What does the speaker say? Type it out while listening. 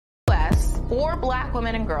4 black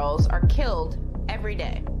women and girls are killed every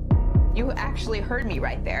day. You actually heard me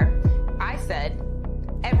right there. I said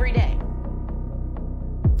every day.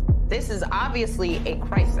 This is obviously a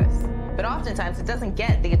crisis, but oftentimes it doesn't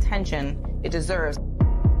get the attention it deserves.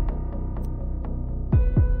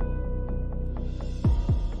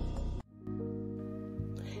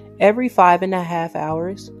 Every 5.5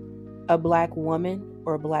 hours, a black woman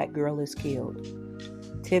or black girl is killed,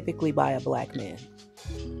 typically by a black man.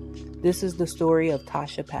 This is the story of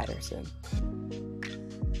Tasha Patterson.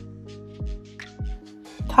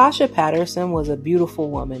 Tasha Patterson was a beautiful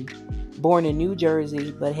woman, born in New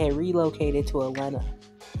Jersey, but had relocated to Atlanta.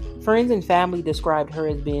 Friends and family described her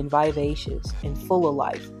as being vivacious and full of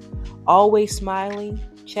life, always smiling,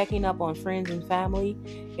 checking up on friends and family,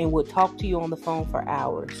 and would talk to you on the phone for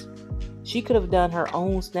hours. She could have done her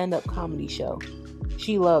own stand-up comedy show.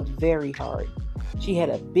 She loved very hard. She had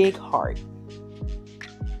a big heart.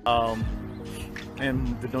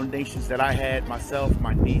 And the donations that I had myself,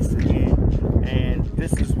 my niece again, and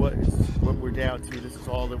this is what we're down to. This is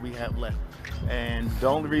all that we have left. And the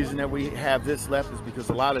only reason that we have this left is because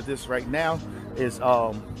a lot of this right now is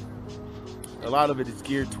a lot of it is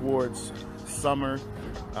geared towards summer.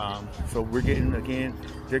 So we're getting, again,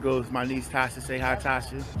 there goes my niece Tasha. Say hi,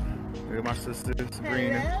 Tasha. Look at my sister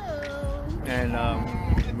Sabrina. Hello.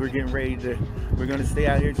 And we're getting ready to, we're going to stay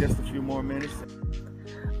out here just a few more minutes.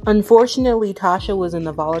 Unfortunately, Tasha was in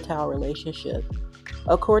a volatile relationship.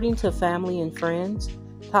 According to family and friends,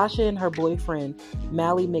 Tasha and her boyfriend,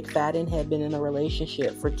 Mallie Mcfadden, had been in a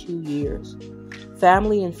relationship for 2 years.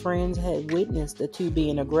 Family and friends had witnessed the two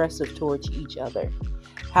being aggressive towards each other.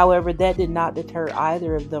 However, that did not deter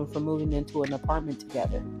either of them from moving into an apartment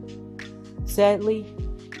together. Sadly,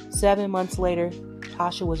 7 months later,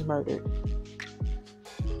 Tasha was murdered.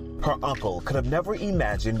 Her uncle could have never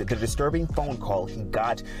imagined the disturbing phone call he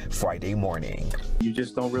got Friday morning. You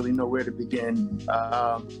just don't really know where to begin.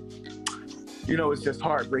 It's just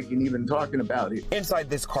heartbreaking even talking about it. Inside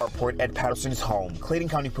this carport at Patterson's home, Clayton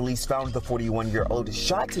County Police found the 41-year-old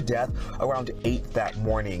shot to death around 8 that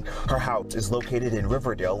morning. Her house is located in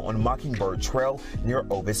Riverdale on Mockingbird Trail near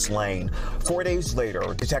Ovis Lane. 4 days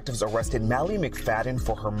later, detectives arrested Mallie Mcfadden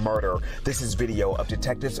for her murder. This is video of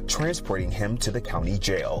detectives transporting him to the county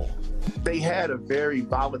jail. They had a very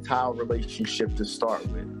volatile relationship to start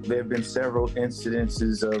with. There have been several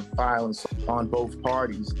incidences of violence on both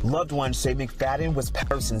parties. Loved ones say McFadden was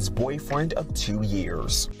Patterson's boyfriend of 2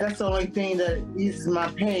 years. That's the only thing that eases my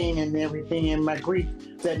pain and everything and my grief,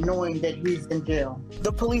 that knowing that he's in jail.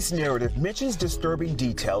 The police narrative mentions disturbing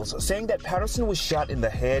details, saying that Patterson was shot in the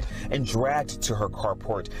head and dragged to her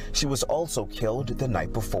carport. She was also killed the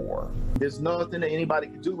night before. There's nothing that anybody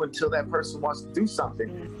can do until that person wants to do something.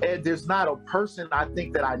 And there's not a person I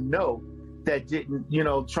think that I know that didn't,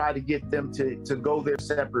 try to get them to go their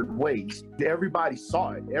separate ways. Everybody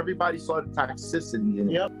saw it. Everybody saw the toxicity in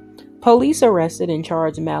it. Yep. Police arrested and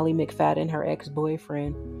charged Mallie Mcfadden, her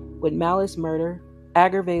ex-boyfriend, with malice murder,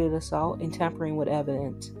 aggravated assault, and tampering with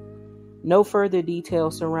evidence. No further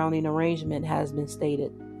details surrounding arrangement has been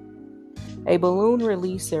stated. A balloon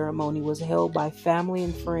release ceremony was held by family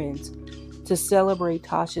and friends to celebrate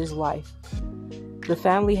Tasha's life. The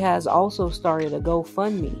family has also started a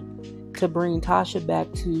GoFundMe to bring Tasha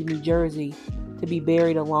back to New Jersey to be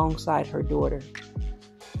buried alongside her daughter.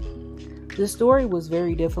 The story was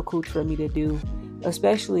very difficult for me to do,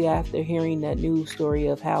 especially after hearing that news story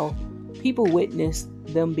of how people witnessed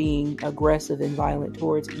them being aggressive and violent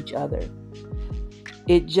towards each other.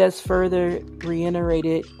 It just further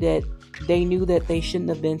reiterated that they knew that they shouldn't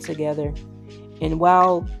have been together. And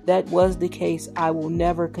while that was the case, I will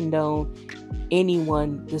never condone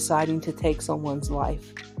anyone deciding to take someone's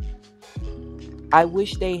life. I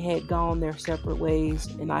wish they had gone their separate ways,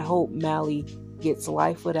 and I hope Mallie gets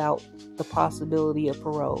life without the possibility of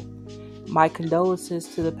parole. My condolences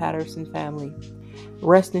to the Patterson family.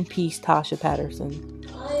 Rest in peace, Tasha Patterson.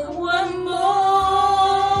 I want more.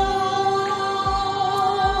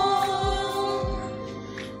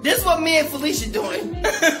 This is what me and Felicia doing.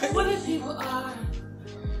 What if people are?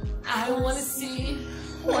 I want to see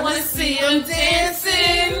them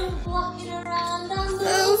dancing. Walking around on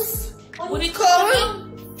loose. What do you call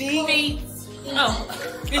them? Feet. Oh.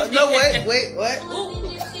 No, wait, what?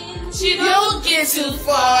 She don't get too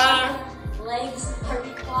far. Legs are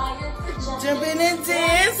required for Jumping and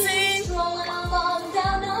dancing. Strolling along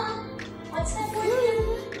down what's that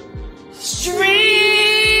word? Street.